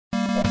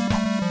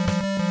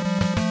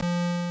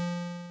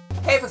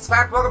Hey,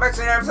 Pack, welcome back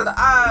to another episode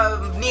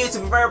of New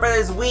Super Mario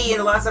Brothers Wii. In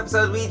the last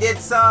episode, we did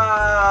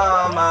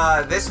some,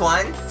 this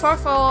one.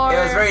 4-4.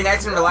 It was very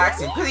nice and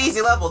relaxing. Pretty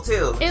easy level,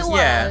 too. It was.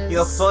 Yeah. You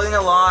know, floating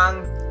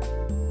along,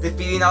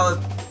 defeating all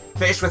the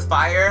fish with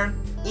fire.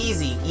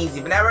 Easy,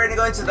 easy. But now we're gonna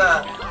go into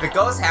the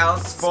ghost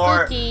house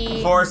for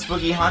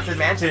Spooky Haunted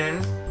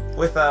Mansion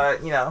with,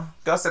 you know,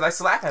 ghosts that likes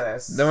to laugh at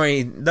us. Don't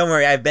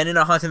worry. I've been in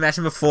a haunted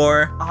mansion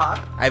before.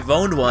 I've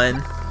owned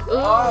one. Ooh.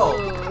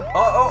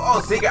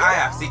 Oh, secret. I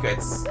have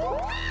secrets.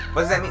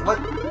 What does that mean? What?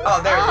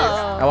 Oh, there it is.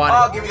 I want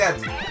it. Give me that.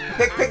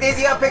 Pick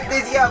Daisy up,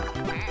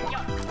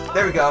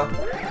 There we go.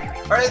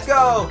 Alright, let's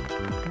go.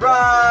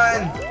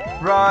 Run.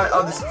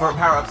 Oh, this is for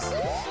power-ups.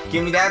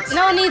 Give me that.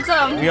 No one needs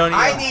them. We don't need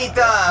I need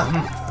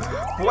them.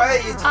 What are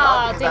you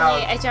talking about?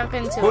 Dang it, I jump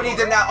into Who it. needs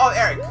them now? Oh,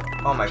 Eric.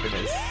 Oh my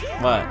goodness.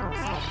 What?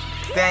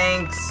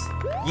 Thanks.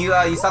 You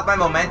stopped my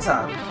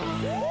momentum.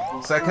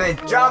 So I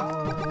couldn't jump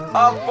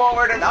up,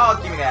 forward, and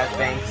give me that.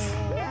 Thanks.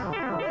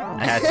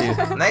 I had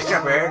to. Nice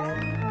jump, Eric.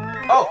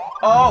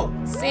 Oh!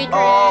 Secret.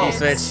 Oh. Key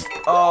switch.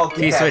 Oh,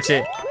 Key switch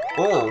it.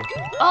 Oh.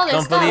 Oh,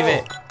 there's Don't believe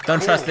it.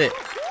 Don't trust it.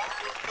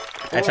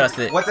 I trust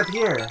it. What's up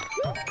here?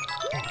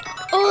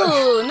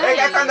 Ooh, nice. Eric,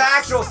 I found the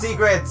actual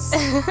secrets.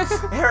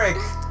 Eric.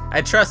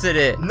 I trusted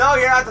it. No,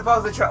 you're not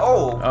supposed to trust.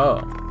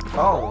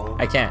 Oh.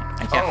 I can't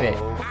fit.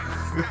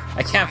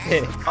 I can't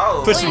fit.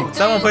 Oh. Push me.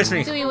 Someone push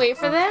me. Do we wait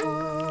for them?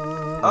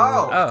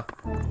 Oh.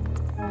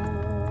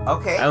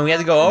 Okay. And we had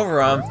to go over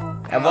them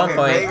at one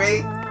point.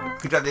 Ready?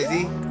 Good job,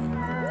 Daisy.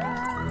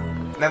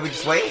 Now we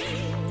just wait.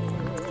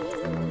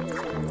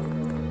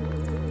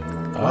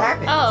 What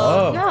happened?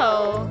 Oh,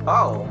 no.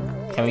 Oh.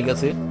 Can we go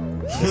too?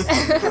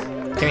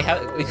 Can we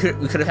have? We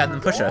could have had them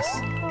push us.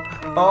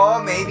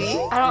 Oh, maybe.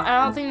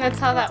 I don't think that's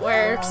how that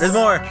works. There's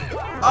more.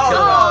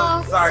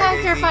 Oh, sorry,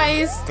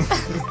 sacrificed.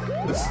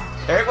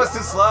 Eric was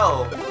too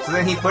slow, so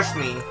then he pushed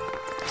me.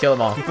 Kill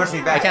them all. He pushed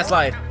me back. I can't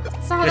slide.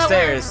 There's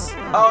stairs.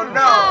 Oh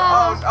no!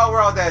 Oh,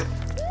 we're all dead.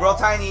 We're all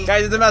tiny.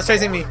 Guys, the mouse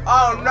chasing me.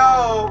 Oh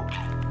no!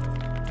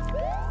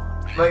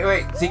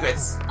 Wait,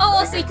 secrets.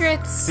 Oh,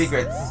 secrets.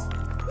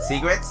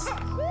 Secrets?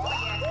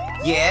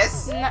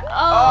 Yes? No,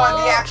 and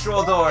the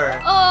actual door.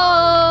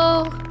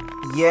 Oh.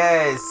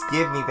 Yes,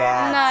 give me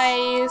that.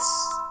 Nice.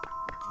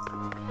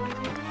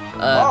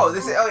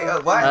 This is,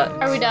 what?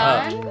 Are we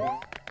done?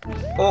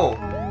 Hold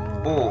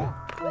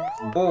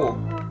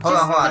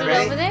on, put it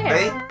ready? over there.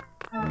 Ready?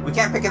 We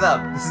can't pick it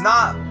up. This is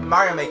not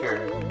Mario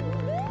Maker.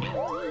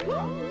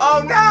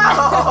 Oh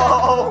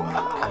no!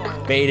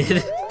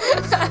 Baited.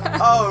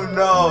 Oh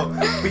no!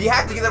 But you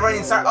have to get the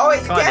running start. Oh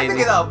wait, you can't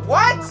pick it up.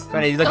 What?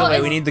 Come on, look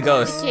away. We need the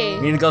ghost. Okay.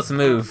 We need the ghost to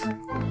move.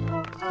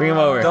 Bring him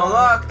over. Don't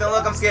look.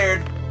 I'm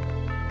scared.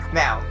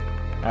 Now.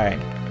 All right.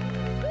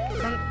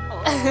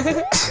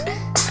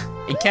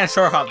 You can't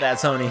short hop that,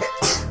 Tony.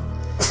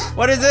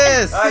 What is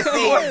this? I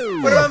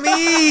see. What about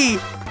me?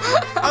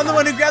 I'm the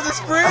one who grabbed the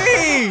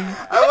spring.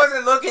 I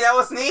wasn't looking. I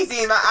was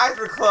sneezing. My eyes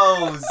were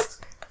closed.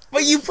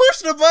 But you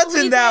pushed the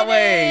button that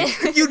way.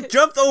 You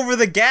jumped over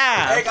the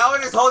gap. Eric, I was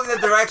just holding the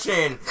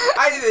direction.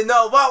 I didn't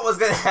know what was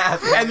gonna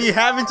happen. And you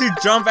having to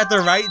jump at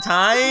the right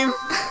time?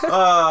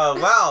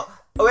 Wow.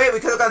 Oh wait, we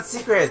could have gone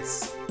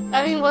secrets.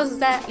 I mean, was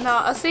that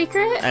not a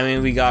secret? I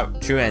mean, we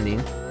got true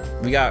ending.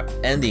 We got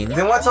ending.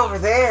 Then what's over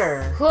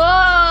there? Whoa!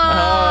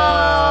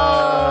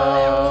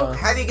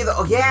 How do you get?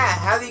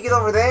 How do you get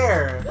over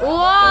there?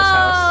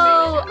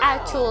 Whoa!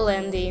 Actual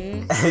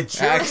ending.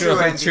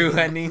 True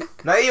ending.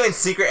 Not even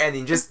secret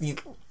ending. Just the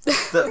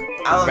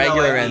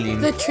regular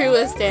ending. The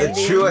truest ending.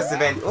 The truest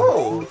event.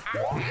 Ooh.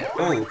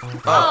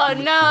 Oh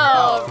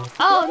no!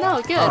 Oh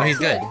no! Good. Oh, he's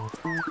good.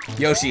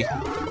 Yoshi.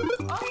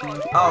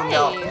 Oh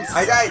no! Nice.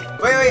 I died.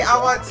 Wait! I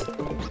want.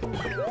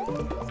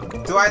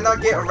 Do I not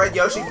get a red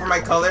Yoshi for my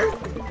color?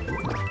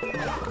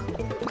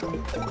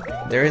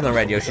 There is no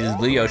red Yoshi, there's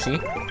blue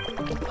Yoshi.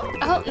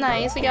 Oh,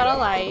 nice. We got a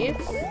life.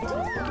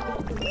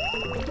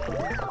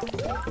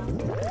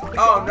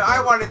 Oh no,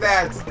 I wanted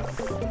that.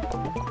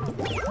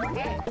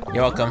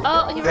 You're welcome.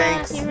 Oh, he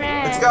Thanks.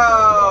 ran. Let's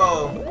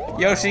go.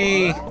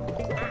 Yoshi!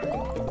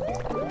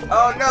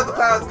 Oh no, the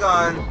cloud's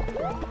gone.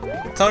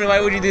 Tony, why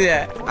would you do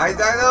that? I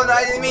don't know,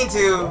 I didn't mean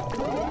to.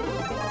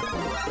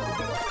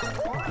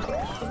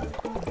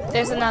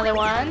 There's another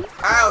one.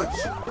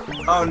 Ouch!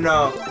 Oh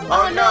no!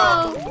 Oh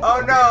no! Oh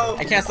no!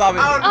 I can't stop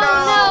it. Oh no!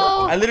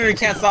 Oh I literally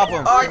can't stop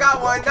him. Oh, I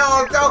got one!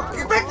 No! Don't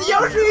get back to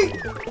Yoshi!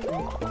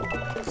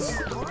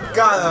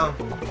 Got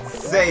him!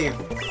 Save!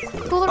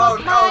 no! Oh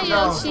no!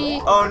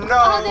 Yoshi. Oh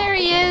no! Oh, there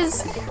he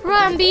is!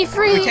 Run, be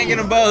free! We can't get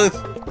them both.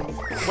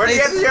 Where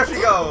did the Yoshi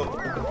go?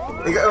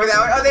 They go over that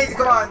way. Oh, Daisy,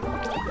 come on!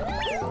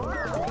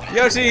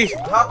 Yoshi!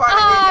 Hop on!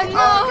 Daisy.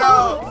 no. Oh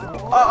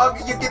no! Oh,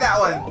 you get that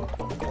one!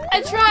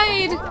 I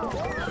tried!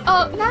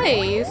 Oh,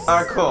 nice!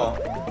 Alright, cool.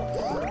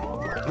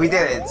 We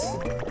did it.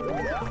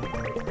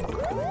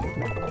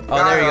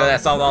 Oh, there you go.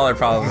 That solved all our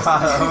problems.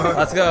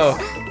 Let's go.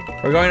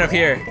 We're going up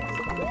here.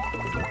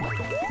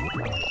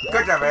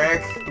 Good job,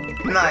 Eric.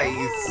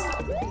 Nice.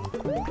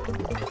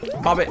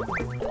 Pop it.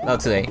 No,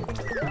 too late.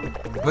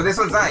 But this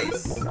one's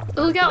nice.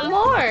 Ooh, we got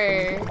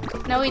more.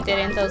 No, we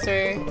didn't. Those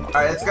are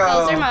let's go.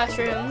 those are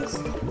mushrooms.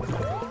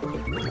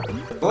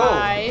 Whoa.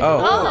 5.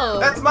 Oh.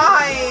 That's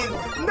mine!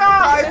 No,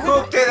 I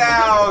pooped it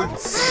out!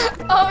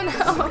 Oh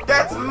no.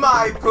 That's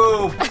my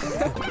poop!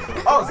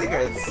 Oh,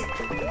 secrets.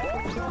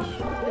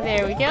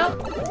 There we go.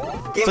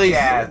 Give me Please.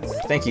 that.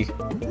 Thank you.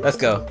 Let's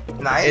go.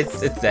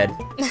 Nice. It's dead.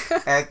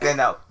 And then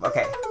no.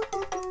 Okay.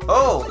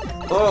 Oh!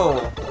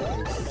 Oh!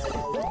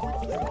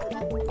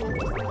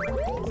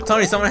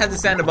 Tony, someone had to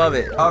stand above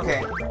it.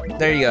 Okay.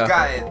 There you go.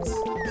 Got it.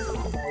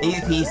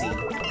 Easy peasy.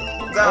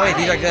 Oh wait,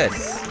 these are good.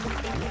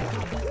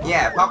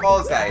 Yeah, pop all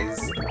those guys.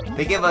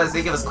 They give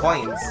us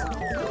coins.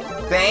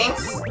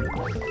 Thanks.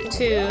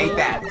 2. Ate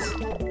that.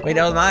 Wait,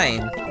 that was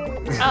mine.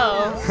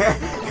 Oh.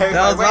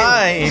 That was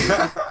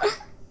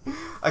mine.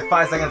 Like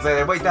 5 seconds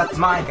later. Wait, that's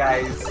mine,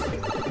 guys.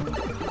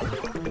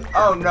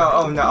 Oh no!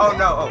 Oh no! Oh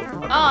no! Oh.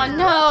 Okay. Oh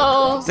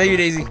no. Save you,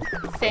 Daisy.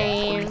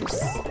 Thanks.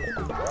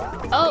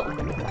 Oh.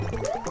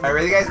 Alright,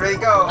 ready, guys? Ready,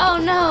 go. Oh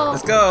no.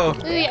 Let's go.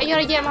 Ooh, I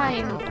gotta get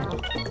mine.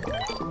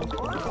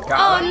 Got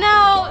Oh one.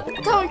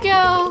 no. Don't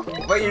go.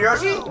 Wait, you're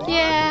Yoshi?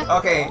 Yeah.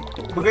 Okay.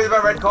 Who cares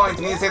about red coins?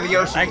 We need to save the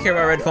Yoshi. I care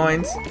about red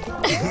coins.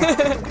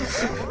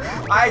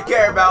 I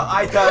care about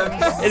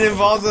items. It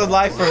involves a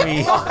life for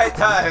me.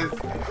 Items.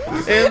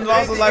 It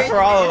involves a life for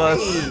all of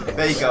us.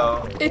 There you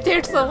go. It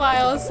takes a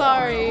while.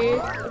 Sorry.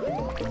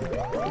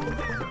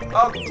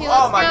 Oh, Okay, oh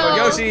let's my go. god.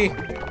 Yoshi.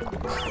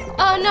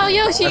 Oh no,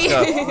 Yoshi.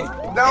 Let's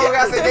go. No, we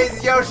gotta save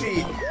Daisy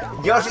Yoshi.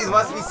 Yoshis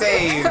must be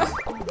saved.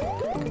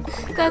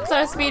 That's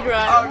our speed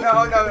run. Oh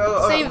no, no, no.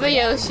 Oh. Save the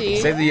Yoshi.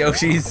 Save the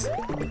Yoshis.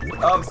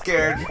 Oh, I'm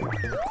scared.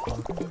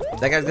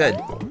 That guy's good.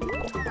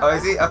 Oh,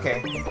 is he?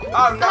 Okay.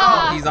 Oh no.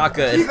 Ah. He's not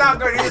good. He's not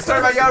good. He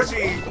destroyed my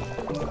Yoshi.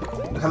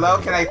 Hello,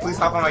 can I please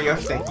hop on my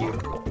Yoshi? Thank you.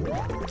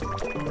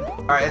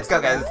 Alright, let's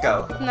go, guys. Let's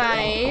go.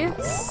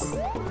 Nice.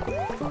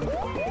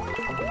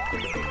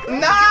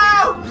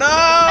 No!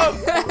 No!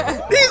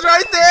 He's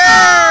right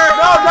there!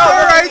 No, They're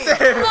no, right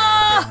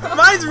there!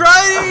 Mine's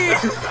right!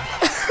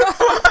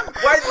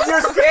 Why did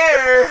you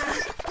scare?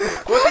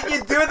 What did you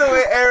do to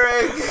it,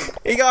 Eric?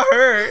 He got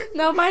hurt.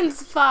 No,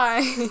 mine's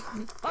fine.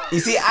 You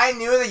see, I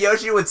knew the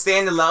Yoshi would stay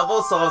in the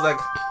level, so I was like,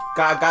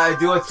 gotta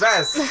do what's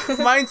best.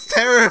 Mine's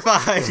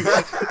terrified.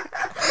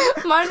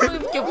 Mine will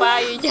goodbye,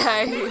 you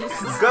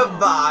guys.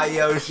 Goodbye,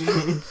 Yoshi.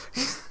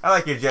 I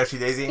like your Yoshi,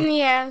 Daisy.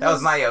 Yeah. That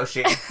was my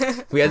Yoshi.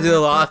 We had to do a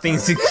lot of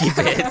things to keep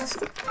it.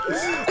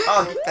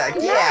 Oh,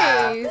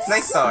 yeah. Nice.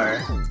 Nice star.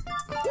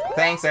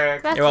 Thanks,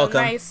 Eric. That's You're welcome.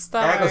 a nice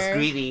star. Eric was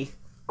greedy.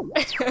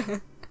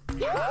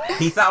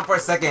 He thought for a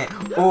second,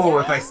 ooh,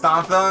 if I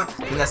stomp him,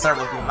 then the star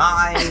will be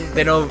mine.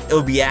 Then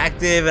it'll be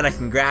active and I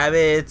can grab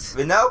it.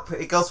 But nope,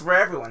 it goes for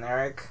everyone,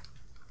 Eric.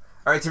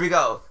 Alright, here we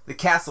go. The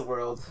castle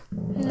world.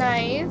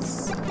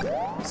 Nice.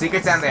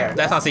 Secret's down there.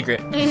 That's not secret.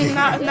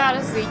 Not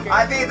a secret.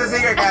 I think it's a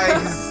secret,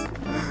 guys.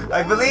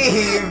 I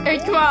believe. Hey,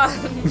 come on.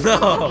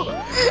 No.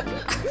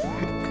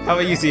 How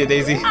about you see it,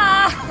 Daisy?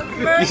 Ah,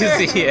 You murder.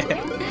 see it.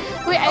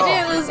 Wait, I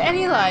didn't lose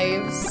any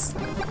lives.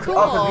 Cool.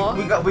 Oh,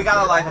 'cause we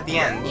got a life at the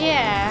end.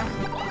 Yeah.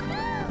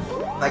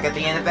 Like at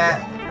the end of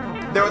that,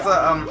 there was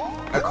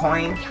a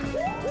coin.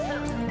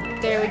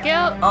 There we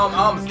go. Oh,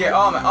 I'm scared.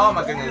 Oh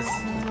my goodness.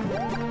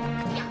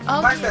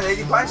 Punch them,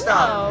 Daisy, punch them.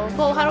 Oh,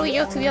 well, how do we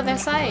go to the other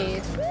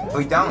side?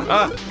 We don't.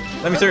 Ah,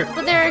 let me through.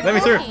 But there are Let me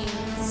through.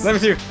 coins. Let me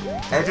through.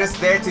 They're just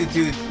there to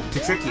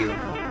trick you.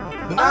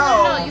 No.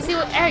 Oh, no, you see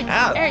what, Eric,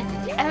 Ow. Eric,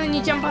 and then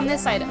you jump on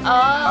this side. Oh. See,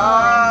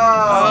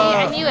 Oh.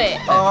 I knew it.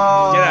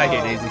 Oh. Get out of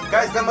here, Daisy.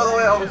 Guys, come all the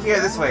way over here,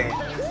 this way.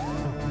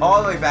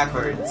 All the way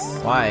backwards.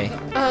 Why?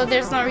 Oh,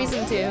 there's no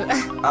reason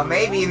to.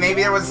 Maybe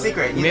there was a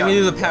secret. You Maybe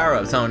know. do the power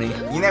up, Tony.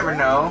 You never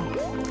know.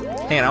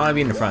 Hang on, I want to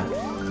be in the front.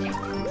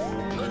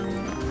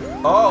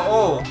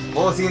 Oh.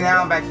 Well, see,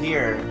 now I'm back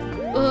here.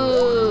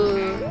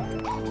 Ooh.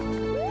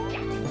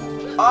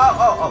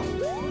 Oh.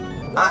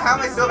 How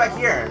am I still back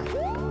here?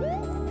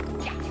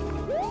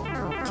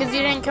 Because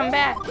you didn't come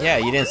back. Yeah,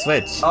 you didn't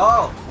switch.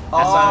 Oh.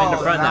 That's why I'm in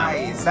the front now.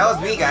 Nice. That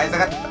was me, guys.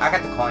 I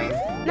got the coin.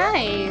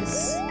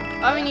 Nice.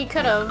 I mean, you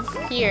could have.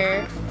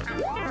 Here.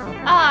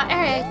 Ah,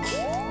 Eric.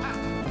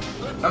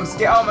 I'm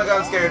scared. Oh my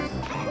god, I'm scared.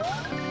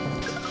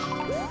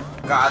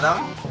 Got him.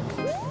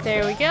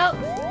 There we go.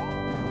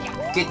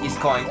 Get these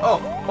coins. Oh,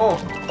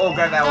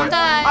 grab that Don't one.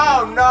 die.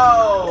 Oh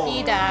no.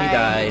 He died. He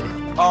died.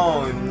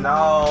 Oh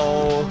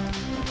no.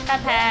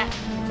 Papa.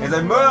 He's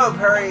like, move,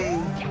 hurry.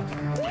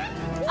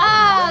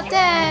 Ah,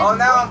 dead. Oh,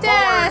 now I'm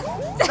Dead.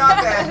 forward.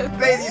 Not dead.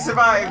 Daisy, you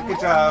survived. Good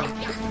job.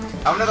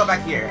 I'm gonna go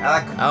back here.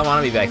 I don't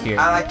want to be back here.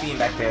 I like being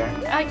back there.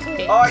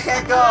 Okay. Oh, I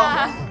can't go.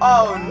 Ah.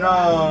 Oh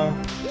no.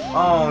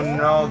 Oh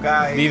no,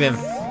 guys. Leave him.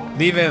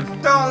 Leave him.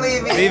 Don't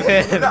leave me. Leave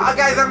him. No,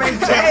 guys, I'm in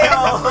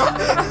jail.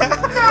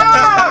 No,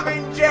 I'm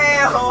in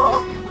jail.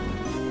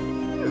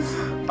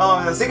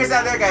 Oh, no. Secret's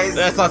out there, guys.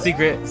 That's not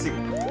secret.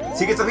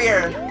 Secret's up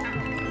here.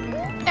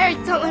 Eric,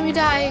 don't let me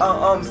die.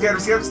 Oh, I'm scared.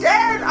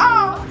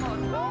 Oh.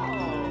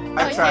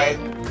 I Okay, tried.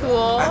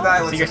 Cool. I thought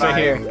I would Secret's survive.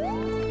 right here.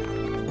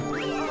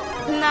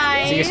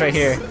 Nice. Secret's right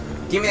here.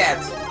 Give me that.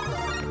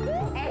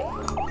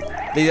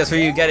 Daisy, that's for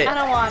you. Get it. I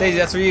don't want Daisy, it.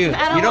 that's for you.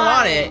 I don't You don't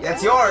want want it.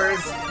 That's yours.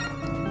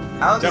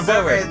 I don't Jump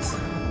deserve over.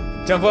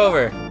 it. Jump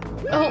over.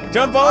 Oh.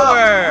 Jump Oh,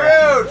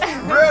 over.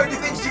 rude! Rude! You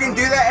think you can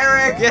do that,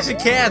 Eric? Yes, you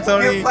can,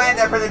 Tony. You planned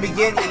that from the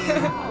beginning.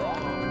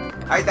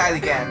 I died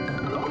again.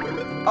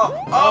 Oh!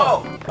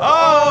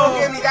 Oh!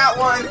 Give me that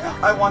one!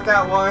 I want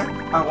that one.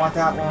 I want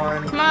that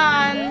one. Come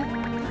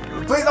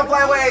on. Please don't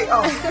fly away!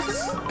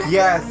 Oh!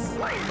 Yes!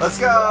 Let's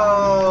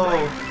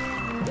go!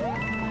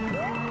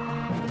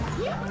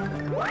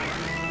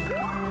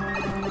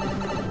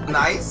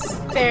 Nice.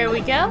 There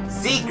we go.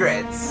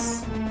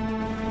 Secrets!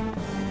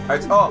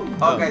 Alright, oh,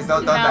 guys,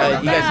 don't die. you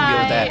Don't guys die. can deal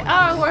with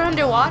that. Oh, we're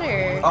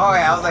underwater. Oh,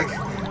 yeah, I was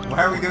like,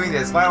 why are we doing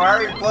this? Why are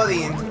we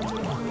floating?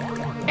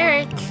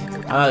 Eric.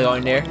 I'm not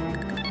going there.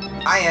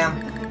 I am.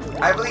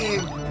 I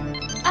believe.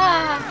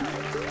 Ah.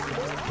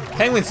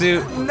 Penguin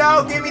suit.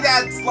 No, give me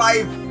that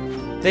life!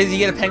 Daisy, you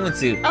get a penguin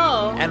suit.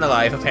 Oh. And a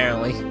life,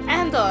 apparently.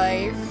 And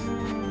life.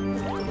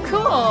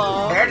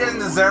 Cool. Eric doesn't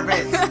deserve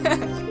it.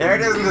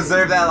 Eric doesn't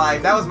deserve that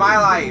life. That was my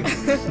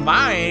life.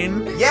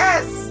 Mine?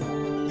 Yes!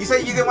 You said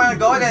you didn't want to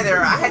go in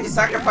there. I had to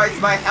sacrifice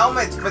my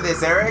helmet for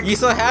this, Eric. You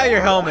still have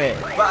your helmet.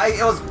 But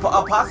it was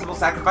a possible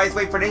sacrifice.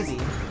 Wait for Daisy.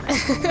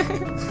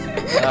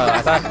 Oh,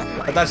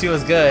 I thought she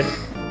was good.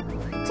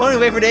 Tony,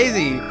 wait for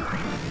Daisy.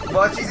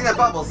 Well, she's in a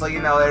bubble, so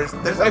you know there's.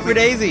 Wait for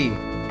Daisy.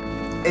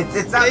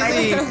 It's not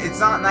Daisy. nice. It's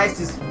not nice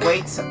to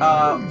wait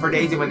for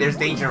Daisy when there's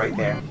danger right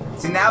there.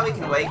 So now we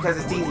can wait because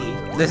it's easy.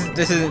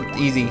 This isn't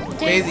easy.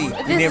 Daisy,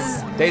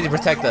 Daisy,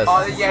 protect us.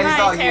 Oh yeah, My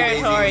it's all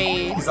territory. you,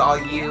 Daisy. It's all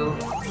you.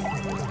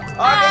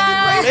 Oh,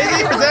 Ah. Daisy,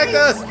 Daisy, please. protect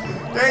us.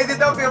 Daisy,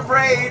 don't be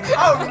afraid.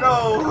 Oh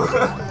no.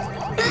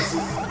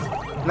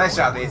 Nice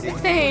job, Daisy.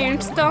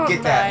 Thanks, don't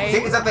Get that. die.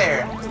 Take it up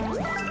there.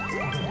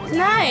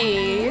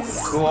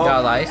 Nice. Cool. Got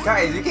a life?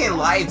 Guys, you're getting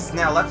lives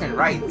now left and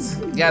right.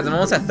 Guys, I'm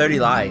almost at 30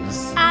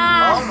 lives.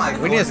 Ah. Oh my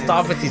god. We need to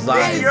stop with these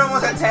lives. Daisy, you're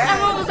almost at 10.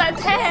 I'm almost at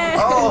 10.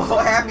 Oh,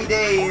 happy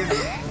days.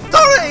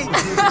 Tony!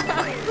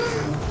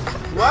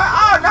 What?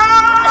 Oh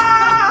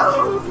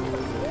no!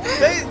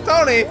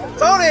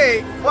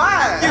 Tony!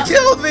 What? You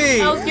killed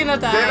me! I was gonna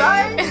die. Did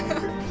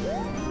I?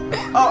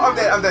 Oh,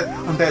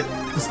 I'm dead.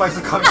 The spikes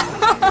are coming.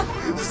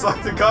 The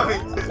spikes are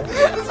coming.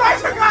 The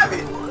spikes are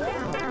coming.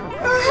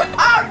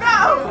 Oh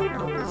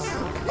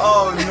no!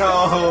 Oh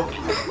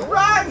no!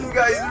 Run,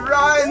 guys,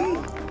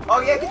 run!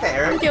 Oh yeah, get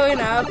there. I'm going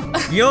up.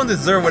 You don't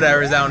deserve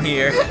whatever's down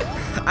here.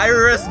 I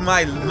risked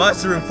my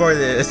mushroom for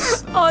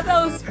this. Oh,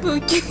 that was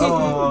spooky.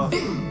 Oh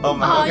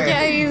my. Oh,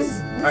 Okay. guys.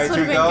 This Alright, would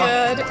have here we been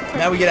go. good.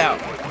 Now we get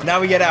out. Now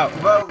we get out.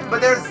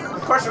 But there's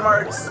question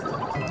marks.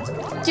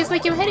 Just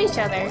make them hit each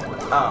other.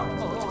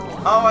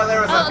 Oh, well,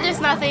 there was. Oh, there's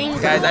nothing.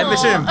 Guys, I Cool.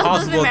 Mission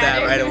Impossible Doesn't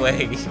that matter. right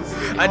away.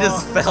 I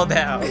just fell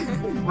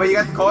down. Wait, you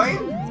got the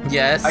coin?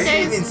 Yes. I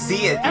didn't Guys, even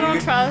see it. Dude. I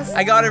don't trust.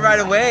 I got it right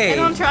away. I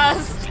don't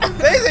trust.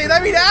 Daisy,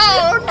 let me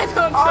down! I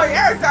don't Oh, trust.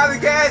 Eric died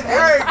again.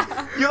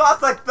 Eric, you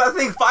lost like I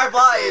think 5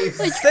 lives.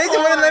 Like Daisy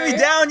wouldn't let me 4.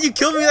 down. You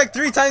killed me like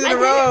 3 times in a I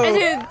row.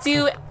 didn't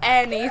do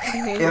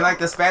anything. In like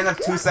the span of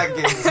 2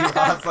 seconds, you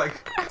lost like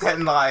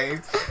 10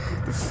 lives.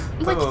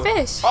 Like Ooh.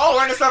 fish. Oh,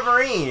 we're in a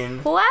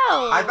submarine. Wow.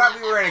 I thought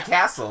we were in a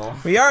castle.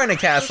 We are in a We're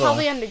castle.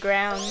 probably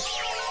underground.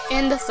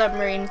 In the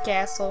submarine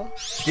castle.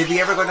 Did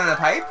we ever go down the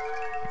pipe?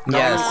 No,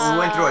 Yes. we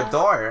went through a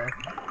door.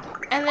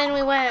 And then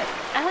we went,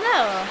 I don't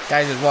know.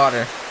 Guys, there's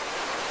water.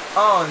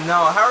 Oh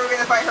no, how are we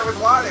gonna fight her with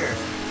water?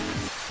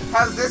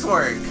 How does this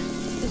work?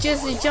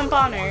 Just jump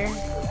on her.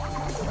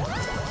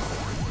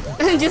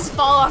 And just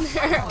fall on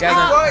her.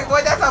 Guys,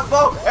 Wait, that's a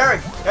boat!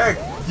 Eric,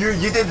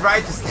 you did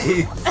right to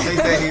stay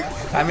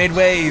safe. I made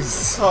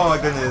waves. Oh my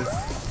goodness.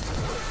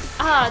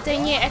 Ah,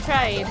 dang it, I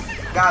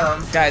tried. Got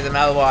him. Guys, I'm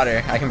out of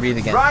water. I can breathe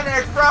again. Run,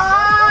 Eric,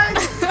 run!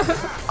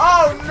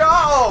 Oh no!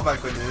 Oh my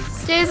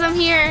goodness. Jays, I'm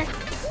here.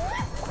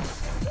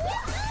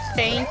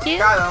 Thank you.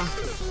 Got him.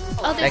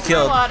 Oh, there's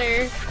killed. more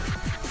water.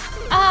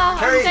 Ah,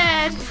 Hurry.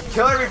 I'm dead.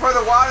 Kill her before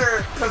the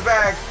water comes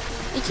back.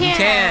 You can't.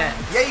 You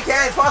can't. Yeah, you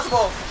can. It's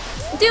possible.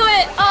 Do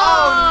it. Oh,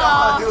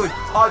 Oh, no, dude.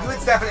 Oh, dude,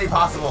 it's definitely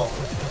possible.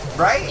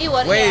 Right? It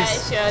would.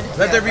 Waves. Yeah, it should.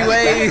 Let there be that's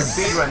a waves.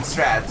 speedrun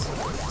strat.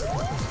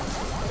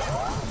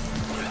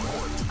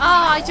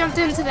 Oh, I jumped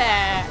into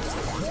that.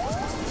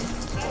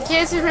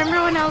 Guys,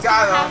 remember when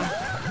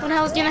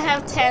I was gonna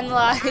have 10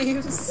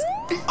 lives?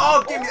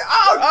 Oh, give me.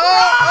 Oh,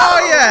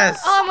 Oh,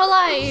 yes. Oh, I'm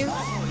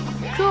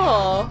alive.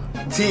 Cool.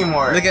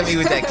 Teamwork. Look at me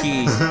with that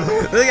key.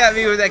 Look at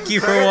me with that key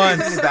for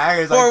once.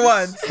 For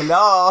once.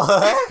 Hello.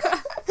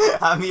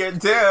 I'm here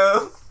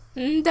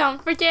too.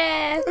 Don't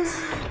forget.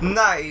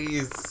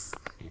 Nice.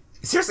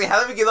 Seriously, how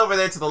did we get over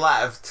there to the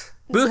left?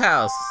 Boo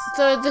house.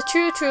 The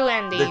true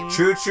ending.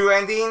 The true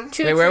ending?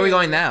 True, Wait, where are we true.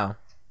 going now?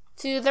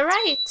 To the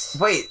right.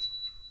 Wait,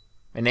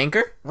 An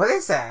anchor? what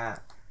is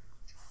that?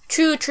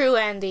 True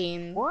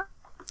ending.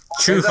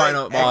 True Is that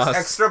final boss.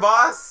 Extra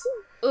boss?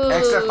 Ooh.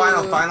 Extra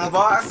final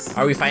boss?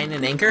 Are we fighting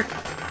an anchor?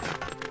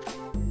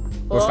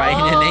 We're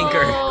fighting an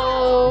anchor.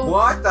 Oh.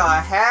 What the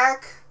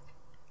heck?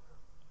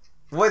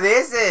 What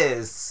is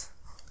this?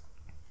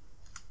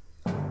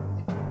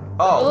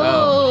 Oh.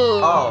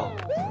 Ooh. Oh.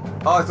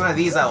 Oh, it's one of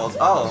these levels.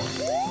 Oh.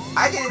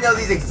 I didn't know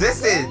these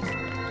existed.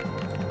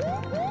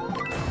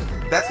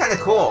 That's kind of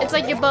cool. It's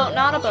like your boat,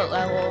 not a boat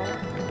level.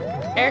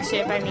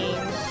 Airship, I mean.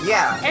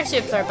 Yeah.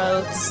 Airships are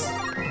boats.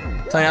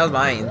 Tony, that was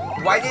mine.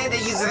 Why didn't they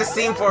use this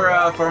theme for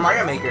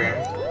Mario Maker?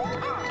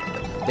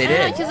 They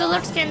did. Because it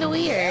looks kind of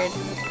weird.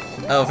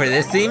 Oh, for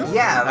this theme?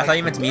 Yeah. I thought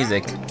you meant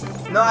music.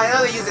 No, I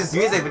know they use this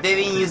music, but they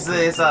didn't use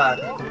this,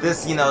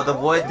 the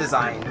wood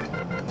design.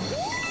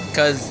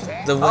 Because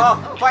the wood...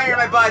 Oh, fire in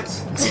my butt!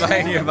 Fire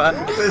in your butt?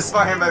 There's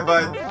fire in my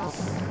butt.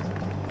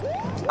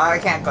 I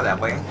can't go that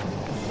way.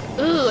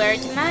 Ooh,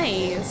 Eric,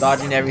 nice.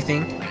 Dodging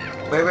everything.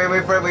 Wait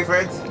for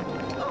it.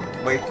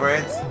 Wait for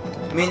it.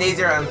 Me and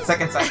Daisy are on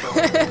second cycle.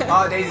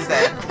 Oh, Daisy's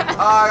dead. Oh,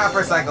 I got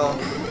first cycle.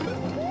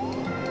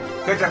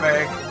 Good job,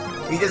 Eric.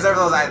 You deserve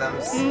those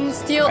items.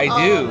 Steal I all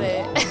do. of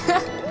it.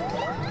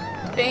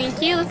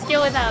 Thank you, let's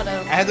go without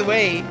him. I have to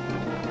wait.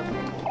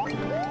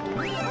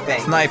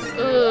 Thanks. Snipe.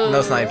 Ooh.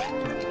 No snipe.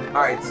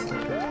 Alright.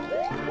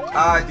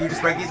 Do you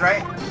just break these,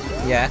 right?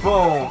 Yeah.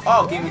 Boom.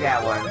 Oh, give me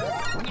that one.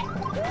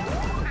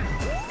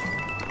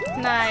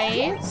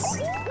 Nice.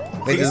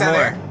 Wait, there's stand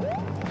more.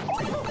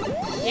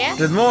 Yeah?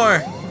 There's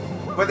more.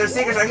 But there's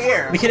secrets right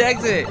here. We can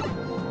exit.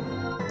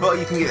 Well,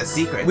 you can get a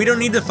secret. We don't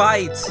need to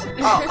fight.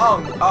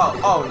 Oh,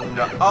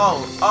 no.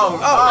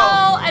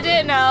 Oh, I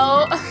didn't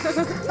know.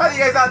 How do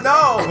you guys not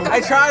know? I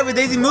tried, but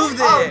Daisy moved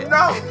it. Oh,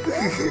 no.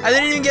 I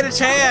didn't even get a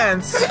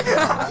chance.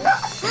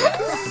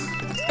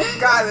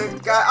 Got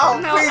it. Oh,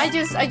 No,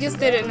 please. I just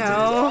didn't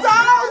know.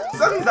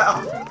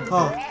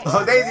 No.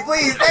 Oh, Daisy,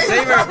 please. Daisy,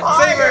 Save her,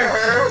 save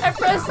her. I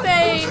pressed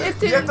A. It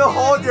didn't You have to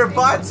hold your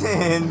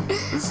button.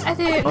 I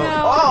didn't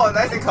know. Oh,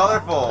 nice and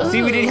colorful.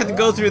 See, we didn't have to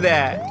go through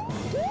that.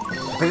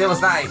 But it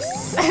was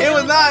nice. It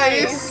was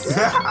nice.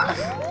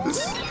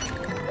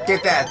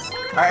 Get that.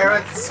 Alright,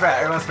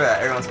 everyone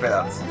spread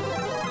out.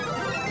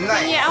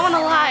 Nice. Yeah, I want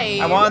to lie.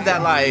 I want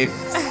that life.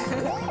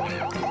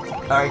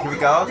 Alright, here we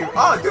go.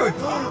 Oh,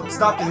 dude!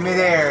 Stopped in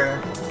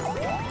midair.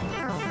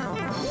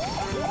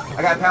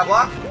 I got a power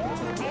block.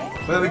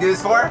 What do we do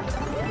this for?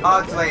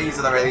 Oh, it's late. I used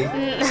it already.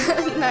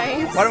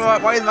 Nice.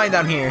 Why is mine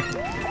down here?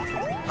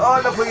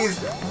 Oh, no, please.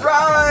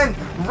 Run!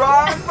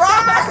 Run!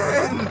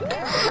 Run!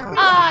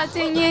 Ah,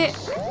 dang it.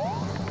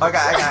 Okay,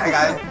 I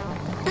got it.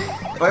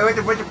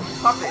 Wait,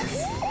 pop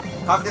this.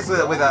 Pop this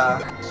with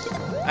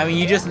I mean,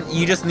 you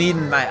just need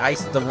my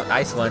the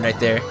ice one right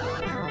there.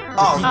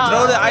 Oh,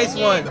 Throw the ice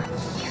yeah. one.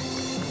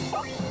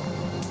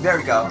 there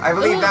we go. I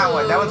believe that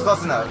one. That one's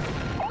close enough.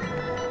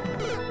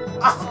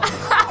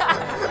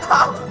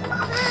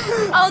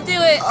 I'll do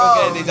it.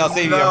 Oh, Okay, I'll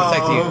save you. I'll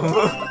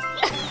protect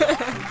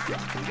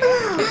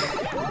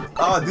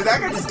Oh, dude, that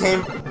guy just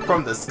came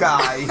from the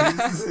sky.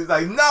 He's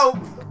like, nope.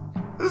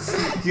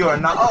 You are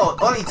not. Oh,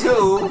 only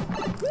two.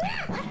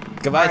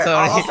 Goodbye, Alright,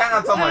 Tony. I'll stand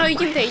on someone. No, you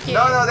can take it.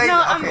 No, Daisy,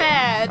 No, I'm okay.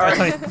 bad.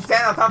 Alright,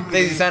 stand on top of me.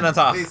 Daisy, stand on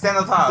top. Daisy, stand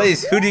on top.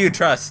 Please, who do you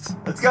trust?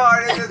 Let's go,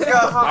 Artist, let's go.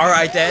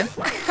 Alright then.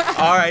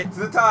 Alright. To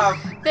the top.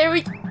 There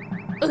we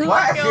What?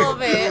 let go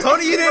of it.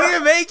 Tony, you didn't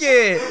even make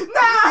it!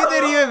 No! You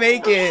didn't even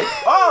make it!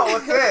 Oh,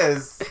 what's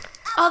this?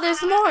 Oh,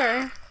 there's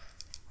more.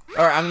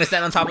 Alright, I'm gonna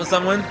stand on top of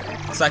someone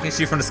so I can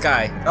shoot from the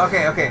sky.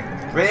 Okay.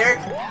 Ready, Eric?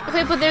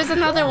 Okay, but there's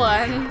another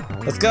one.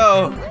 Let's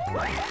go!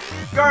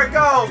 Guard,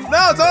 go!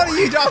 No,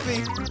 Tony, you dropped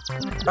me!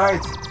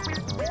 Alright.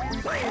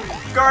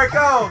 Guard,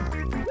 go!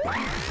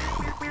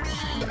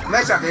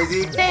 Nice job,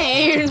 Daisy.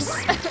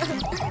 Thanks.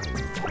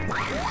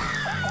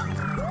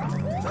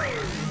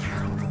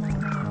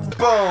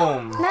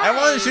 Boom! I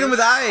wanted to shoot him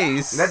with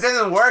ice! That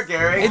doesn't work,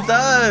 Eric. It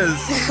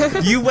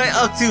does! You went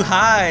up too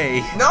high!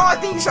 No, I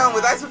think you shot him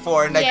with ice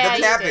before and that Yeah, didn't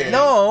you happen. did.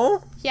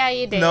 No! Yeah,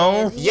 you did.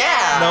 No.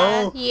 Yeah.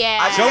 No.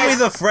 Yeah. Show me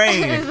the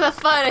frame! the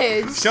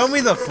footage. Show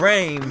me the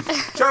frame!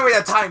 Show me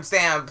the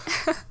timestamp.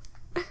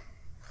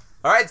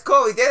 Alright,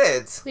 cool, we did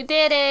it. We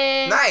did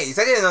it. Nice.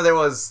 I didn't know there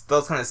was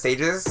those kind of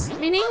stages.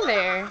 Me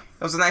neither.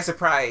 That was a nice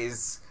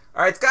surprise.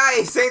 Alright,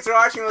 guys, thanks for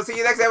watching. We'll see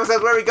you next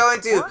episode where we go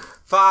into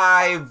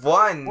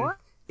 5-1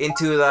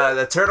 into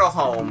the turtle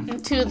home.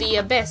 Into the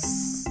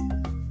abyss.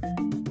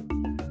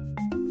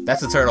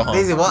 That's a turtle home.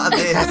 Daisy, what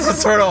abyss? That's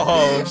a turtle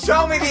home.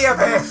 Show me the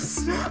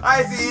abyss.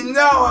 I see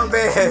no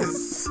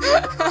abyss.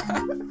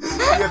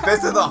 The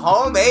abyss of the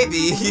home, maybe.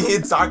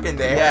 It's dark in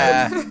there.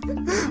 Yeah.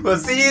 We'll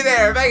see you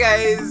there. Bye,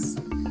 guys.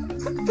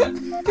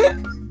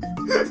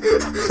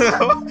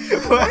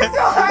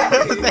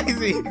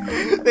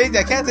 Daisy,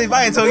 I can't say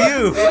bye until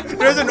you.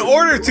 There's an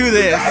order to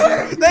this.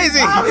 Daisy.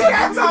 Oh, we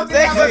got something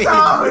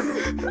episode.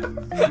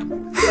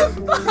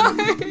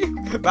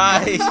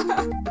 Bye.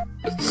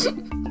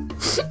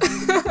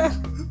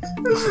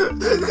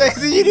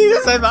 Daisy, you need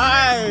to say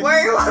bye.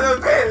 Wait, what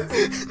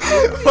abyss?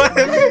 What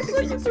abyss?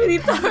 It's really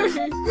dark.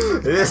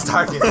 It is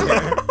dark in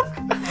there.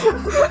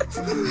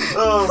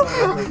 Oh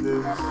my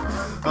goodness.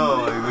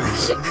 Oh my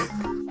goodness.